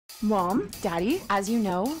Mom, Daddy, as you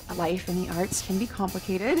know, life in the arts can be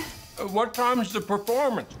complicated. What time's the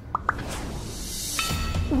performance?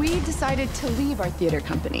 We decided to leave our theater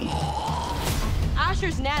company.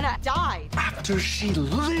 Asher's Nana died. After she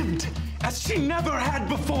lived as she never had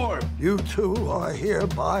before. You two are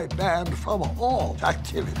hereby banned from all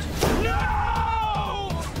activity.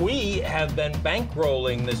 No! We have been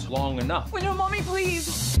bankrolling this long enough. Well, no, Mommy,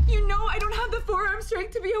 please. You know I don't have the forearm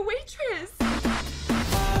strength to be a waitress.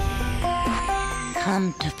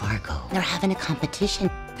 Come to Fargo. They're having a competition.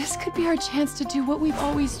 This could be our chance to do what we've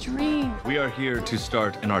always dreamed. We are here to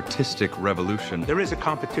start an artistic revolution. There is a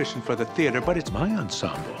competition for the theater, but it's my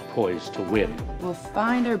ensemble poised to win. We'll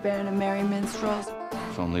find our band of merry minstrels.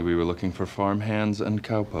 If only we were looking for farmhands and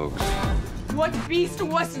cowpokes. What beast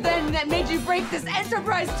was then that made you break this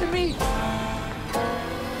enterprise to me?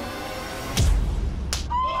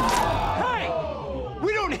 Hey!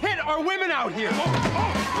 We don't hit our women out here!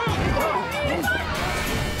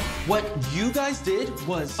 What you guys did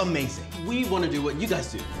was amazing. We want to do what you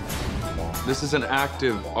guys do. This is an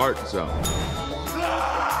active art zone.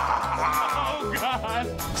 Oh,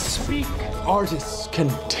 God! Speak. Artists can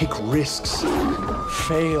take risks,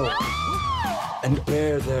 fail, and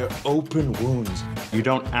bear their open wounds. You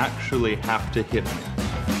don't actually have to hit me.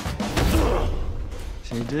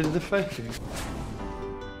 She did the faking.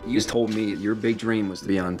 You just told me your big dream was to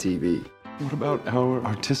be on TV. What about our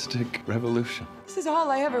artistic revolution? This is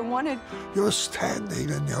all I ever wanted. You're standing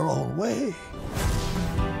in your own way.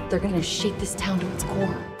 They're gonna shake this town to its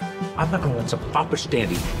core. I'm not going to let some foppish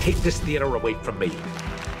dandy take this theater away from me.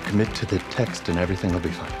 Commit to the text and everything will be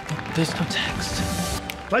fine. There's no text.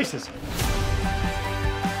 Places.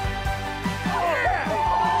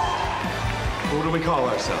 What do we call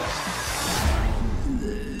ourselves?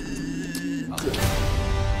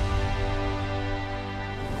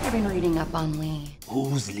 I've been reading up on Lee.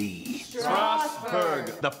 Who's Lee?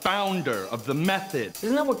 Strasberg, the founder of the method.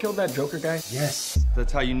 Isn't that what killed that Joker guy? Yes.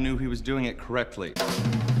 That's how you knew he was doing it correctly.